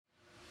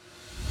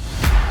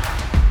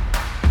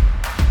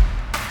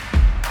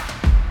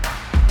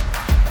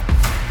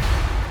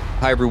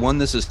Hi, everyone.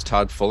 This is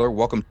Todd Fuller.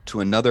 Welcome to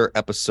another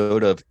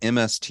episode of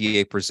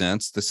MSTA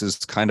Presents. This is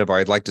kind of,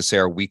 I'd like to say,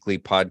 our weekly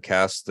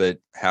podcast that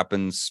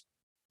happens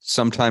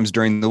sometimes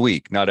during the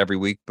week, not every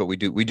week, but we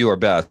do our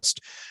best.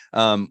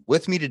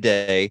 With me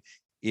today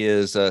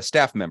is a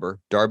staff member,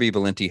 Darby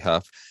Valenti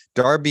Huff.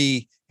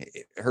 Darby,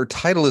 her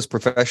title is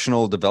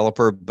professional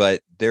developer,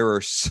 but there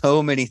are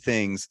so many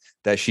things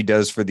that she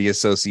does for the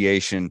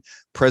association,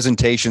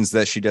 presentations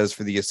that she does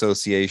for the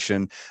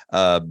association,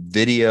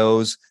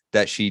 videos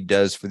that she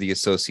does for the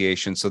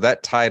association. So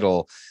that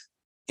title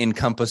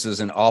encompasses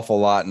an awful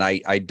lot. And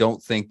I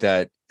don't think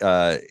that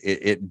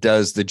it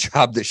does the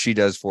job that she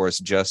does for us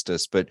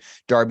justice. But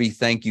Darby,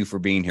 thank you for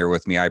being here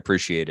with me. I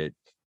appreciate it.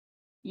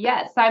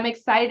 Yes, I'm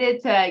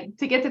excited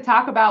to get to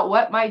talk about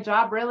what my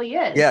job really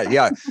is.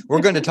 Yeah. We're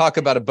going to talk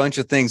about a bunch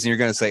of things and you're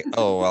going to say,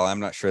 oh, well, I'm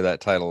not sure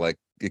that title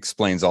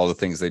explains all the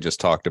things they just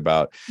talked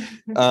about.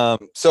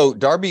 So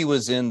Darby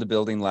was in the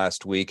building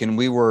last week and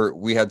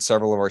we had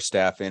several of our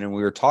staff in and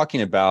we were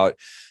talking about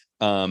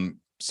some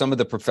of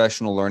the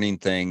professional learning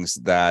things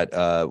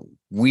that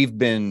we've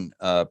been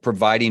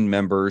providing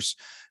members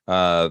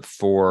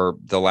for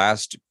the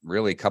last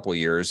really couple of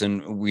years.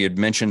 And we had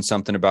mentioned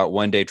something about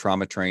one-day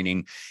trauma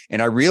training.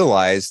 And I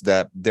realized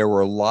that there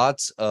were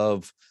lots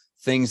of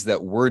things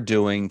that we're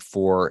doing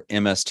for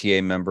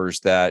MSTA members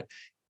that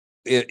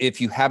if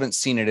you haven't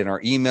seen it in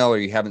our email or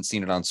you haven't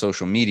seen it on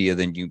social media,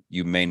 then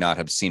you may not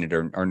have seen it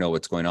or know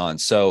what's going on.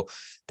 So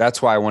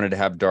that's why I wanted to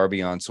have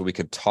Darby on so we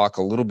could talk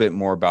a little bit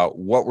more about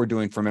what we're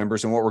doing for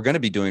members and what we're going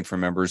to be doing for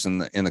members in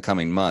the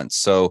coming months.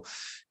 So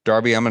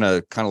Darby, I'm going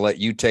to kind of let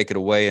you take it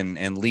away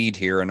and lead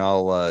here, and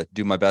I'll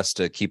do my best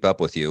to keep up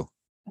with you.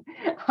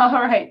 All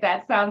right,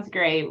 that sounds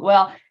great.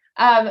 Well,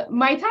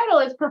 my title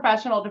is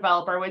professional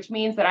developer, which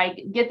means that I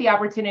get the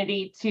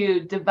opportunity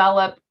to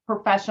develop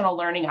professional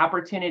learning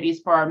opportunities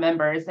for our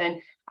members. And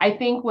I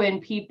think when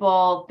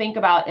people think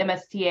about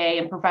MSTA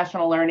and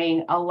professional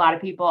learning, a lot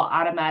of people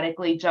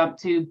automatically jump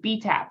to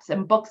BTAPs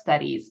and book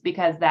studies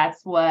because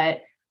that's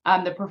what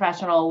the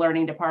professional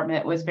learning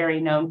department was very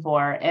known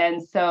for.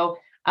 And so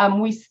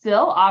we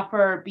still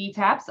offer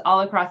BTAPs all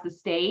across the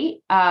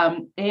state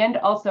and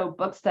also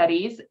book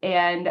studies.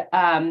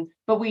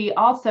 But we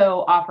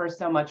also offer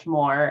so much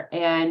more.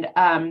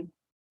 And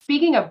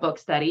speaking of book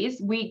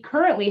studies, we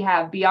currently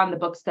have Beyond the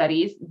Book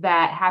studies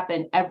that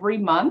happen every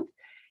month.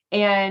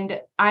 And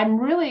I'm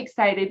really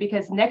excited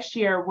because next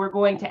year we're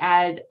going to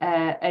add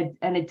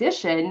an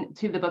addition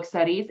to the book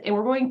studies, and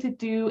we're going to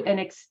do an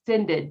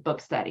extended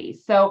book study.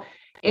 So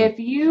if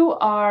you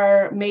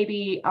are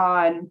maybe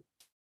on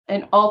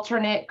an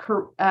alternate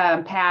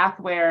path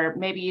where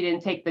maybe you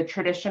didn't take the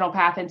traditional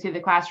path into the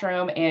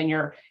classroom and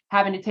you're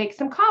having to take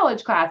some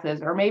college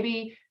classes, or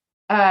maybe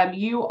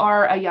you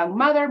are a young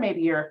mother,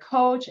 maybe you're a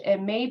coach,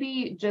 and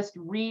maybe just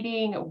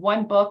reading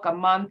one book a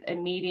month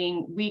and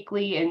meeting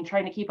weekly and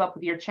trying to keep up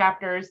with your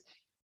chapters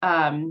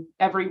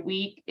every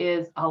week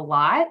is a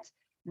lot,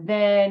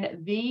 then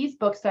these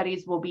book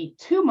studies will be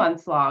 2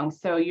 months long.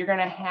 So you're going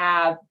to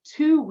have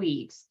 2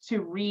 weeks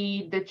to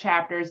read the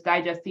chapters,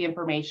 digest the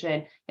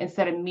information.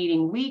 Instead of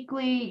meeting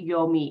weekly,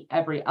 you'll meet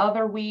every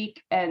other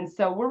week. And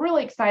so we're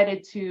really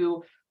excited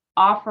to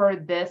offer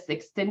this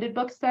extended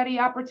book study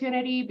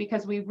opportunity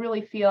because we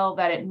really feel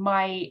that it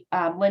might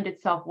lend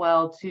itself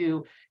well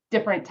to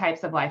different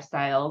types of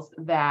lifestyles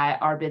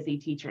that our busy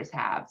teachers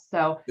have.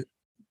 So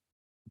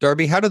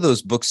Darby, how do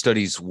those book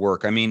studies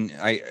work? I mean,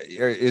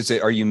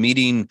 are you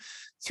meeting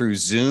through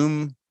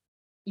Zoom?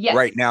 yes.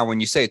 Right now, when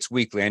you say it's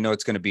weekly, I know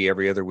it's going to be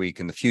every other week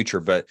in the future,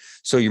 but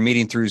so you're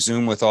meeting through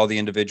Zoom with all the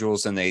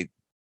individuals and they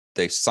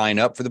sign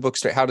up for the book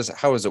study.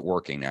 How is it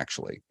working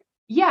actually?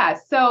 Yeah.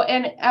 So,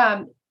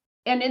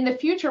 and in the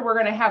future, we're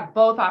going to have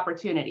both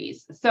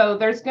opportunities. So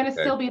there's going to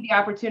still be the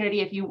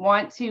opportunity if you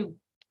want to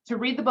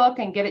read the book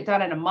and get it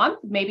done in a month.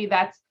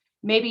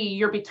 Maybe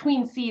you're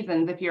between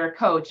seasons if you're a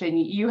coach and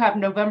you have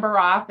November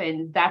off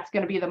and that's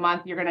going to be the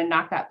month you're going to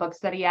knock that book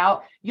study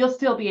out. You'll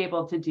still be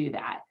able to do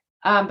that.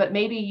 But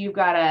maybe you've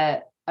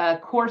got a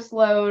course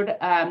load,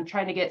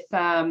 trying to get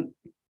some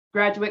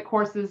graduate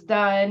courses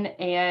done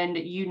and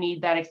you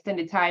need that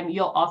extended time.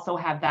 You'll also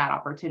have that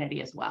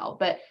opportunity as well.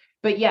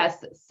 But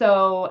yes,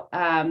 so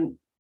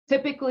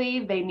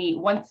typically they meet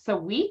once a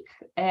week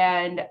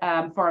and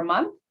for a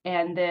month,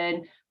 and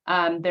then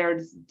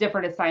there's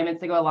different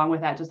assignments that go along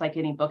with that, just like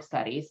any book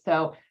study.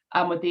 So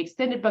with the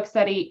extended book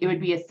study, it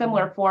would be a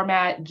similar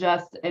format,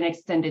 just an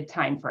extended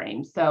time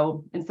frame.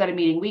 So instead of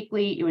meeting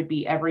weekly, it would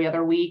be every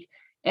other week.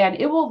 And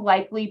it will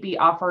likely be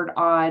offered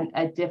on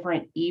a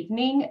different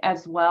evening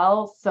as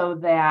well, so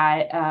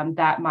that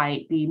that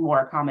might be more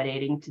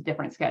accommodating to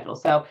different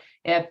schedules. So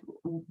if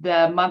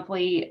the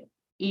monthly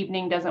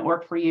evening doesn't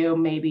work for you,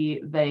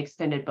 maybe the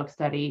extended book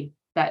study,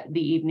 that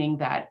the evening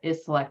that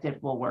is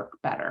selected will work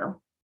better.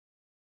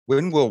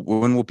 When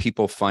will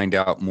people find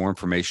out more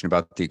information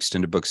about the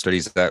extended book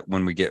studies? Is that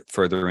when we get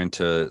further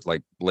into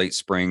like late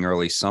spring,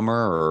 early summer,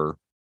 or?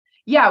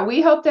 Yeah,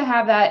 we hope to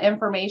have that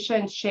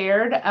information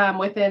shared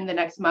within the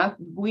next month.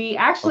 We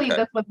actually, Okay.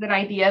 this was an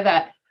idea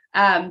that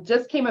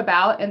just came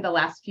about in the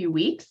last few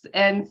weeks.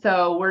 And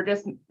so we're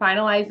just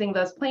finalizing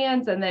those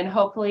plans. And then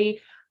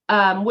hopefully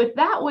with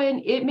that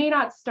one, it may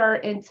not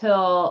start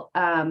until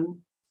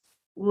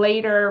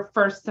later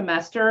first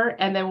semester.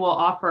 And then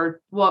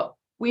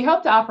we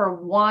hope to offer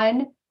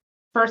one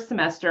first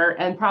semester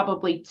and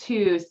probably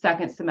two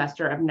second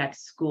semester of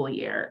next school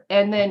year.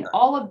 And then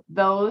all of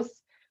those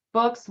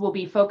books will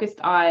be focused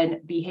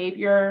on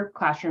behavior,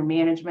 classroom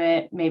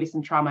management, maybe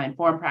some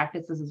trauma-informed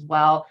practices as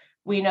well.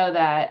 We know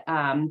that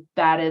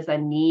that is a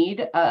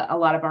need a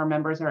lot of our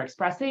members are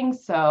expressing.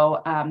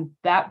 So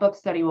that book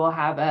study will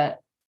have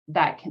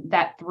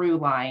that through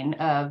line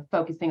of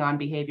focusing on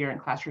behavior and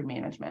classroom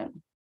management.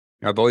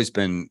 I've always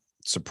been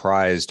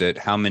surprised at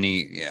how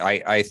many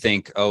I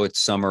think, oh, it's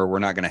summer, we're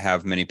not going to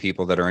have many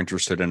people that are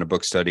interested in a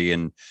book study,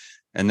 and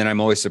then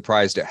I'm always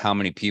surprised at how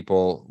many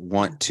people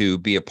want to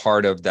be a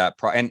part of that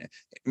and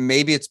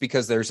maybe it's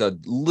because there's a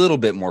little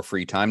bit more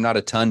free time, not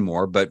a ton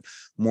more, but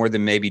more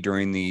than maybe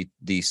during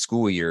the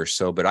school year.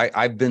 So but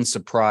I've been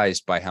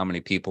surprised by how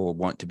many people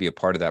want to be a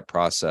part of that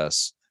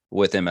process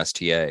with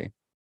MSTA.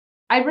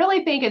 I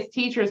really think as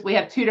teachers, we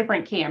have two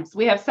different camps.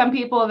 We have some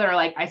people that are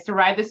like, I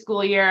survived the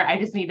school year, I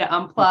just need to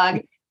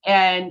unplug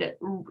and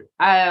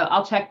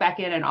I'll check back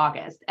in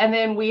August. And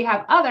then we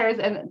have others,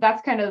 and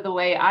that's kind of the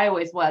way I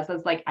always was. I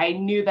was like, I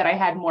knew that I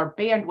had more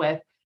bandwidth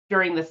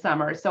during the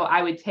summer, so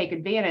I would take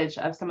advantage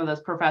of some of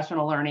those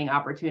professional learning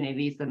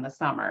opportunities in the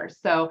summer.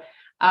 So,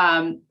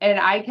 and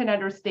I can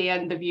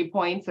understand the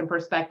viewpoints and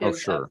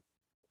perspectives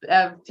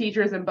of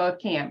teachers in both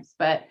camps,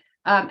 but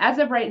as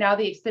of right now,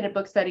 the extended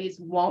book studies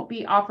won't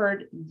be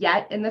offered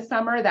yet in the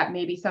summer. That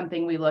may be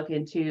something we look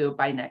into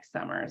by next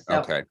summer.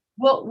 So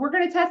we're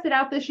going to test it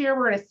out this year.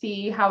 We're going to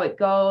see how it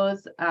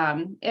goes.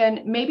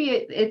 And maybe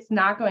it's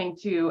not going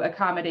to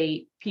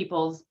accommodate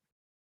people's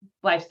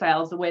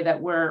lifestyles the way that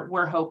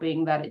we're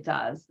hoping that it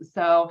does.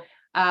 So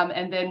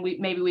and then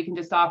maybe we can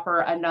just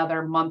offer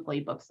another monthly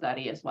book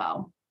study as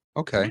well.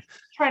 Okay.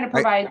 Trying to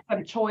provide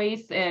some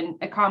choice and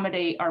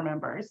accommodate our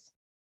members.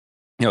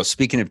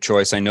 Speaking of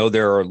choice, I know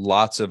there are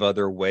lots of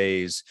other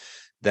ways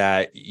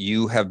that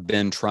you have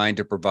been trying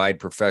to provide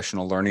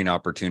professional learning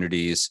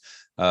opportunities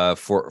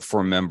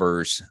for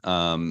members.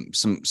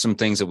 Some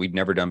things that we've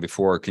never done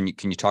before. Can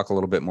you talk a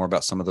little bit more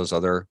about some of those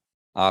other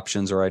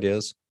options or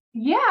ideas?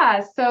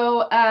 Yeah,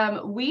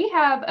 so we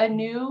have a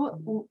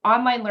new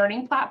online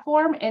learning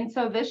platform. And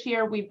so this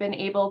year we've been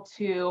able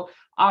to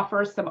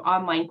offer some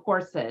online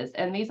courses,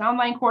 and these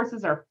online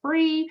courses are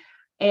free.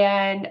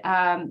 And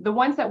the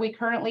ones that we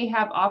currently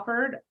have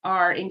offered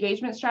are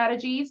engagement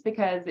strategies,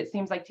 because it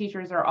seems like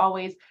teachers are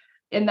always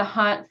in the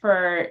hunt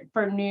for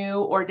new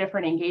or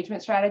different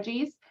engagement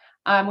strategies.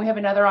 We have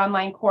another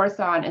online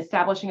course on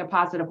establishing a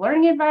positive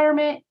learning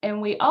environment.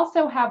 And we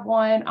also have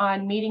one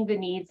on meeting the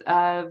needs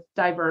of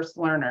diverse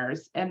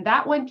learners. And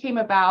that one came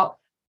about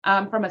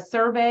from a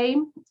survey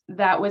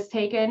that was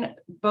taken.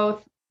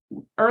 Both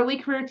early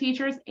career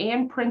teachers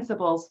and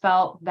principals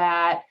felt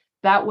that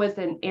was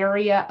an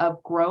area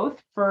of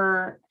growth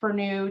for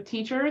new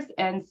teachers.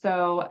 And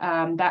so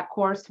that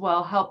course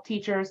will help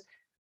teachers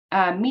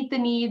meet the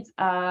needs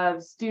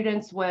of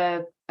students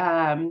with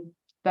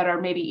that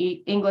are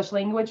maybe English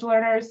language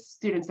learners,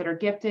 students that are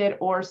gifted,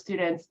 or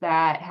students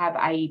that have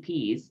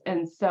IEPs.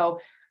 And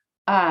so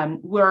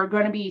we're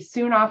going to be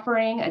soon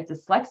offering a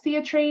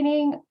dyslexia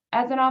training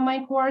as an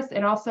online course,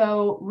 and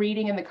also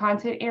reading in the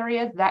content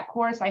areas. That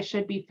course I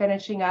should be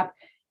finishing up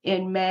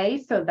in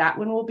May. So that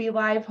one will be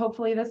live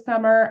hopefully this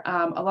summer,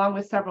 along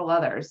with several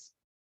others.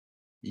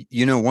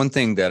 One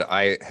thing that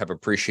I have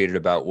appreciated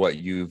about what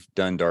you've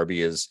done,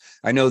 Darby, is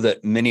I know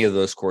that many of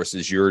those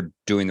courses you're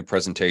doing the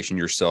presentation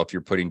yourself,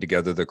 you're putting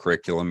together the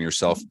curriculum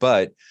yourself,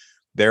 but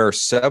there are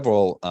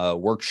several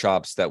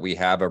workshops that we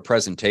have, or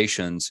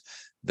presentations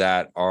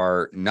that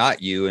are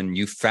not you, and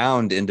you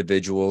found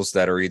individuals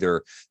that are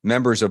either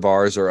members of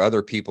ours or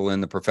other people in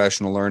the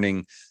professional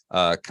learning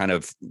kind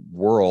of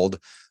world.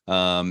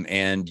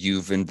 And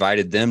you've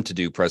invited them to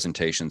do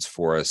presentations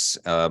for us.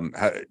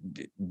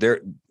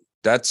 There's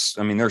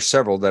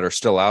several that are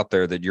still out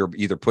there that you're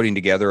either putting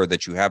together or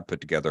that you have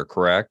put together,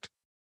 correct?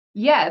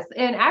 Yes.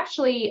 And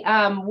actually,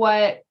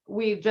 what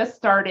we've just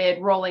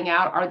started rolling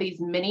out are these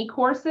mini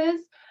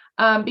courses,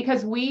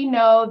 because we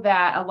know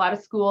that a lot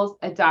of schools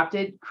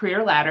adopted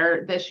Career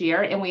Ladder this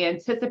year, and we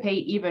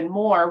anticipate even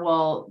more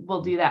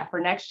will do that for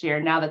next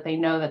year now that they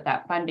know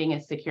that funding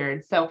is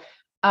secured. So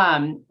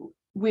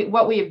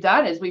what we've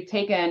done is we've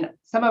taken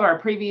some of our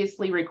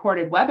previously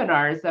recorded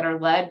webinars that are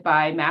led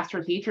by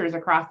master teachers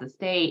across the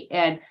state,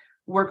 and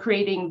we're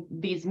creating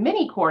these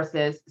mini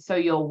courses. So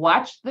you'll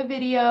watch the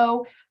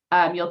video,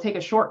 you'll take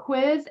a short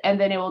quiz, and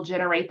then it will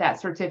generate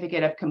that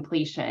certificate of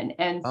completion.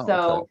 And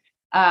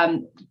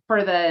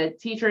for the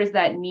teachers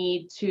that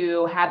need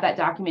to have that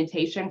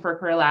documentation for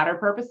Career Ladder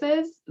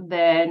purposes,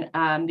 then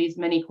these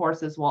mini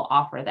courses will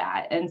offer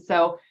that. And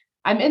so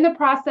I'm in the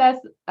process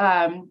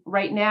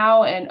right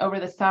now, and over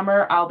the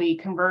summer, I'll be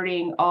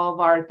converting all of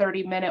our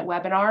 30-minute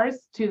webinars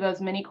to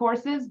those mini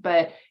courses.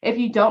 But if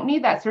you don't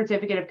need that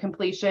certificate of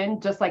completion,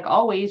 just like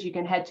always, you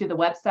can head to the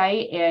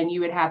website and you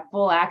would have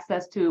full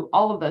access to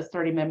all of those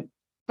 30-minute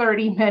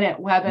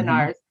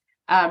webinars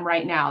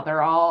right now.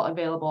 They're all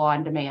available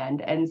on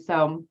demand. And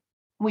so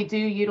we do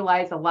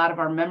utilize a lot of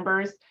our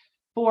members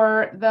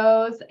for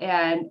those.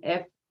 And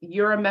if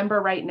you're a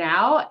member right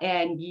now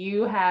and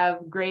you have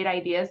great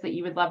ideas that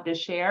you would love to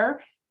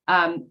share,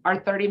 our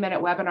 30-minute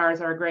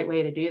webinars are a great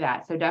way to do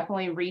that. So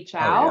definitely reach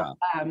out.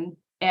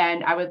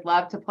 And I would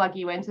love to plug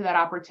you into that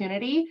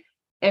opportunity.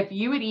 If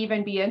you would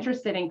even be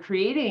interested in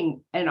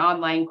creating an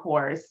online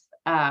course,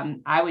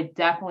 I would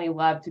definitely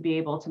love to be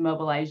able to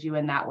mobilize you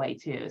in that way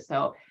too.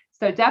 So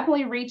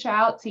definitely reach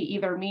out to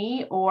either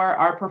me or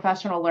our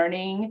professional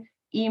learning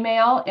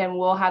email, and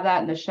we'll have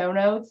that in the show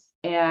notes,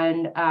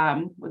 and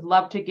would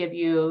love to give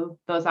you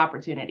those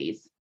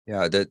opportunities.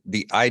 Yeah,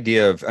 the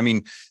idea of, I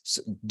mean,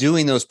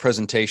 doing those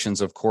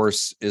presentations, of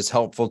course, is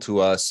helpful to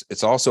us.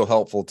 It's also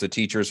helpful to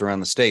teachers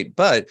around the state,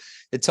 but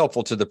it's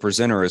helpful to the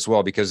presenter as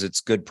well, because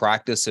it's good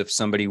practice if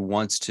somebody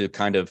wants to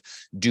kind of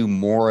do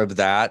more of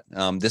that.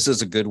 This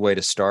is a good way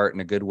to start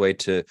and a good way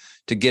to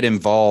get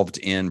involved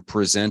in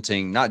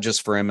presenting, not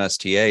just for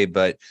MSTA,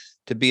 but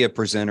to be a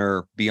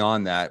presenter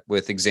beyond that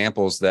with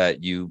examples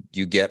that you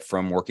get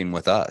from working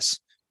with us.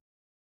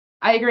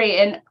 I agree.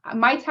 And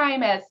my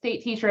time as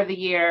state teacher of the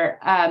year,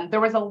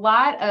 there was a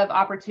lot of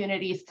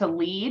opportunities to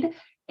lead.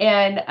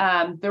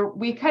 And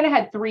we kind of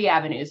had three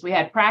avenues. We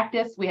had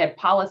practice, we had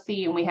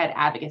policy, and we had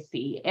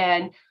advocacy.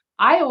 And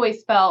I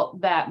always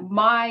felt that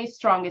my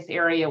strongest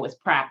area was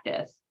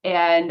practice.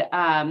 And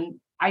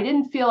I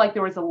didn't feel like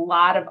there was a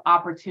lot of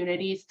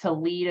opportunities to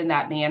lead in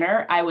that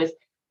manner. I was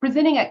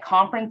presenting at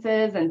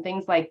conferences and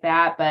things like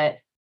that, but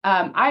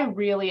I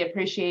really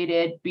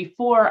appreciated,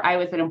 before I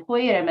was an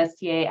employee at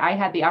MSTA, I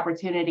had the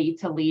opportunity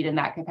to lead in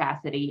that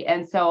capacity.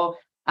 And so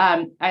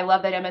I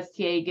love that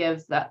MSTA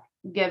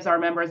gives our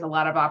members a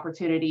lot of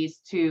opportunities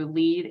to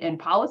lead in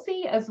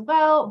policy as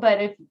well.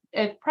 But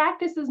if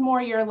practice is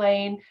more your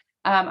lane,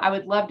 I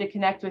would love to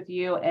connect with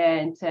you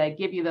and to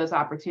give you those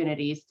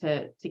opportunities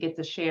to get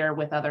to share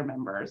with other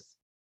members.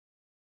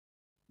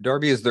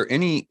 Darby, is there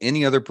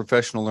any other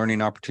professional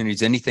learning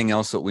opportunities, anything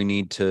else that we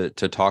need to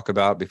talk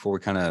about before we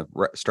kind of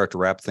start to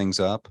wrap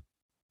things up?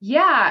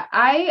 Yeah,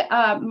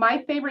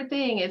 my favorite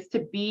thing is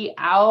to be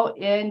out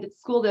in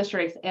school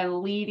districts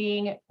and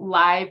leading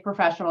live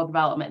professional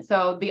development.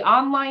 So the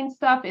online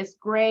stuff is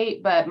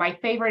great, but my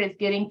favorite is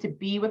getting to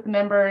be with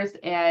members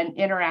and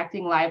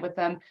interacting live with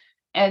them.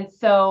 And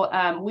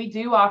so we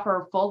do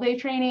offer full day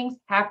trainings,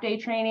 half day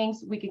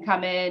trainings. We can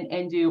come in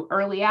and do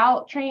early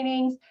out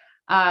trainings.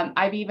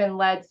 I've even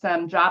led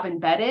some job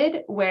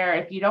embedded, where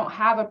if you don't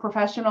have a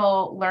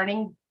professional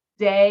learning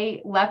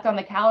day left on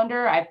the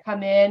calendar, I've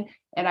come in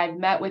and I've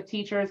met with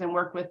teachers and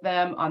worked with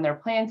them on their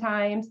plan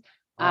times.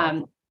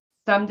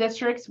 Some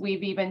districts,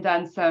 we've even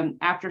done some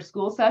after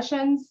school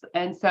sessions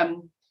and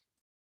some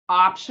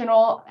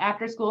optional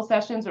after school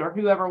sessions, or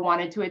whoever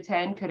wanted to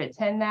attend could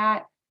attend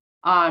that.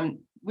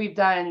 I've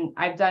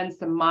done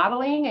some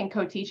modeling and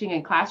co-teaching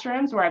in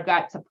classrooms where I've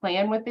got to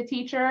plan with the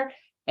teacher.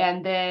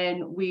 And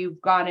then we've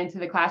gone into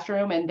the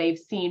classroom and they've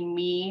seen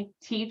me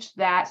teach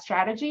that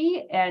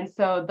strategy. And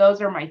so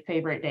those are my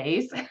favorite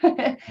days.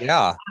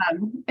 Yeah.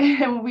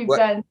 And we've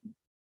done.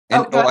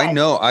 And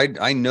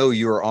I know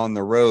you're on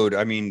the road.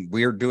 I mean,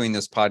 we're doing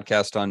this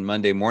podcast on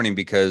Monday morning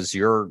because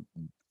you're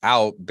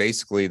out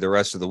basically the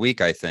rest of the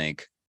week, I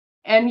think.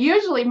 And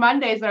usually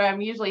Mondays I'm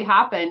usually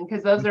hopping,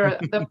 because those are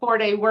the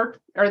 4-day work,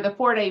 or the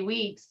 4-day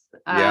weeks.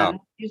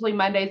 Usually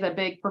Monday's a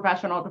big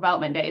professional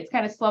development day. It's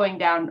kind of slowing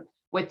down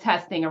with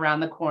testing around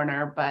the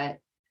corner,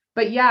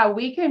 but yeah,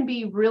 we can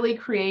be really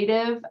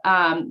creative.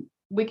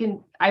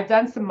 I've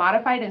done some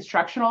modified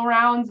instructional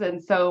rounds.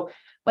 And so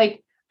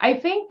like, I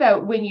think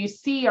that when you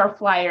see our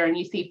flyer and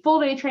you see full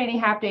day training,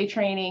 half day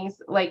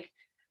trainings, like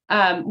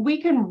we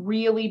can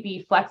really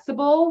be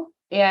flexible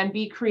and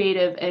be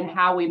creative in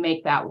how we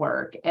make that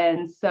work.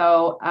 And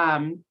so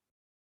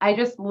I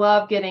just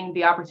love getting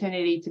the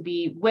opportunity to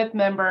be with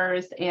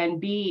members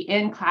and be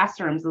in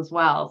classrooms as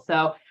well.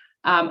 So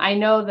I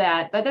know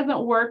that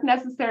doesn't work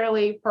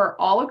necessarily for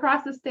all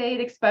across the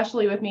state,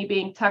 especially with me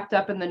being tucked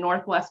up in the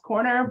northwest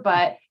corner,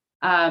 but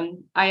I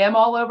am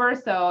all over.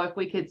 So if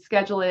we could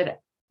schedule it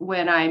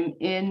when I'm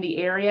in the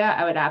area,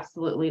 I would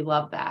absolutely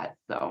love that.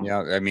 So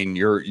yeah, I mean,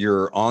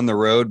 you're on the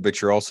road,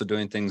 but you're also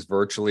doing things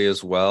virtually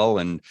as well,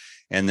 and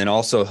then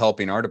also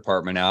helping our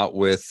department out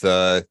with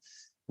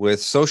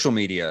social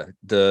media.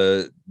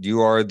 You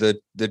are the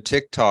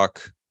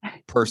TikTok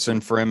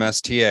person for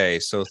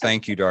MSTA. So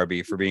thank you,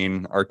 Darby, for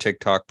being our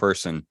TikTok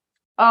person.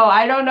 Oh,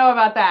 I don't know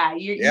about that.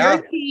 Yeah.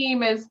 Your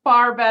team is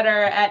far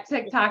better at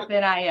TikTok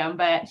than I am,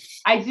 but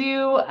I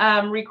do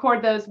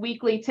record those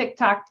weekly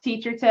TikTok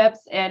teacher tips.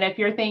 And if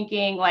you're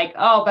thinking like,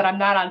 oh, but I'm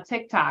not on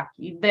TikTok,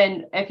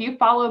 then if you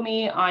follow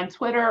me on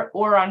Twitter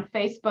or on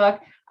Facebook,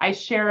 I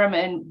share them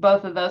in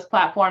both of those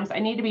platforms. I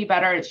need to be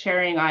better at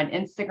sharing on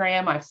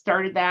Instagram. I've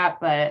started that,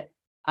 but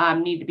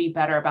need to be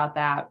better about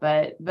that.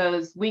 But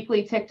those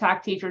weekly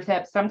TikTok teacher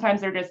tips, sometimes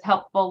they're just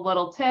helpful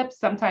little tips.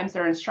 Sometimes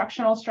they're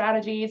instructional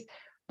strategies.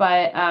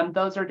 But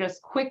those are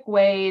just quick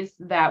ways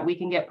that we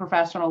can get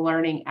professional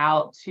learning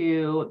out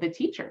to the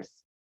teachers.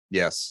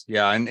 Yes.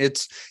 Yeah. And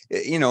it's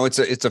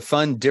a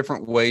fun,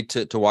 different way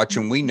to watch.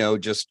 And we know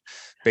just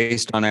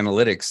based on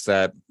analytics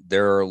that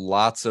there are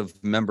lots of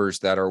members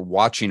that are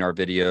watching our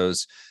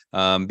videos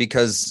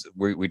because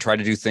we try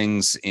to do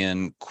things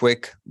in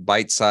quick,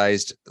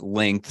 bite-sized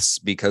lengths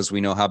because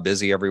we know how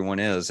busy everyone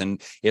is.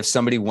 And if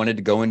somebody wanted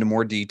to go into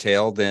more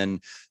detail,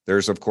 then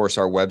there's, of course,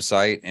 our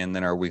website and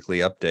then our weekly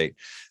update.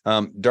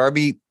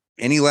 Darby,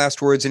 any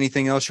last words,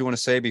 anything else you want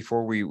to say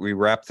before we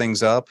wrap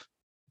things up?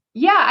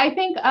 Yeah, I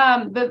think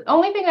the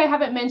only thing I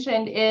haven't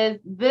mentioned is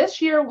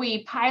this year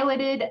we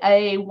piloted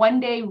a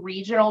one-day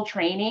regional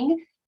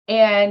training.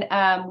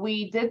 And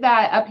we did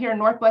that up here in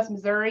Northwest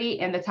Missouri,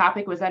 and the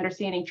topic was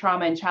understanding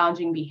trauma and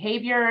challenging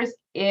behaviors.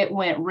 It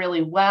went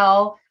really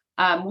well.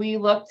 We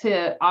look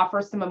to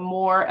offer some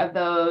more of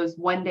those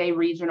one-day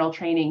regional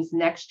trainings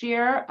next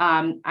year.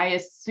 I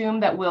assume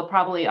that we'll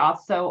probably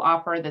also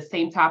offer the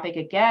same topic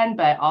again,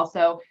 but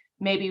also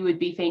maybe would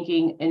be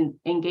thinking in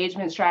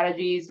engagement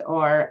strategies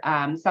or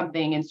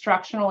something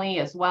instructionally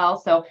as well.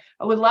 So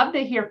I would love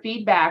to hear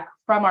feedback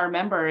from our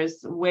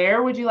members.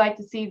 Where would you like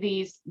to see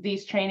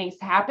these trainings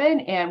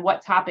happen, and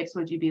what topics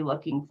would you be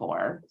looking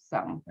for?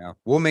 So yeah,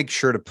 we'll make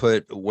sure to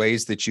put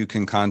ways that you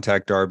can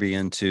contact Darby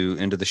into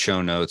the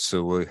show notes.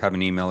 So we'll have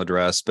an email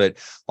address, but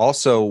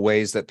also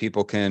ways that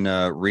people can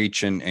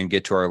reach and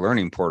get to our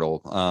learning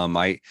portal.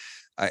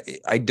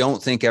 I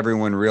don't think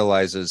everyone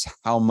realizes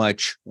how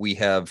much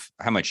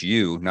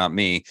you, not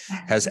me,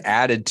 has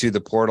added to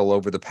the portal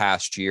over the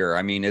past year.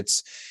 I mean,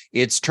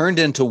 it's turned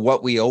into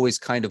what we always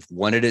kind of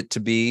wanted it to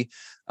be.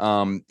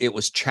 It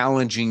was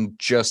challenging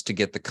just to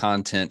get the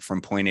content from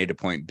point A to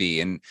point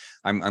B. And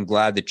I'm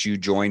glad that you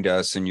joined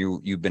us and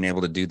you've been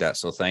able to do that.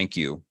 So thank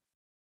you.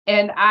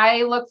 And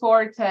I look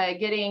forward to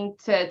getting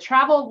to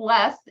travel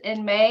less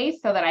in May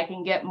so that I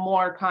can get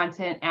more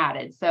content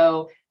added.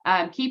 So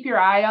keep your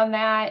eye on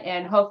that.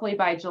 And hopefully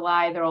by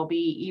July, there will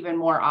be even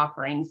more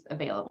offerings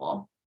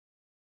available.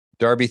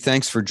 Darby,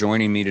 thanks for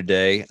joining me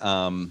today.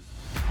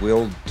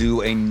 We'll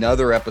do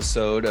another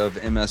episode of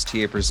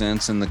MSTA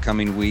Presents in the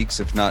coming weeks,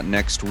 if not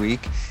next week.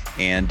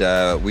 And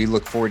we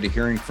look forward to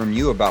hearing from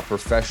you about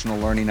professional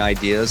learning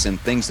ideas and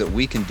things that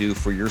we can do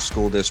for your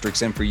school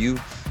districts and for you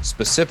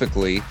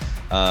specifically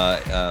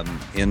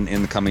in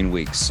the coming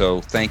weeks.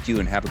 So thank you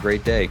and have a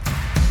great day.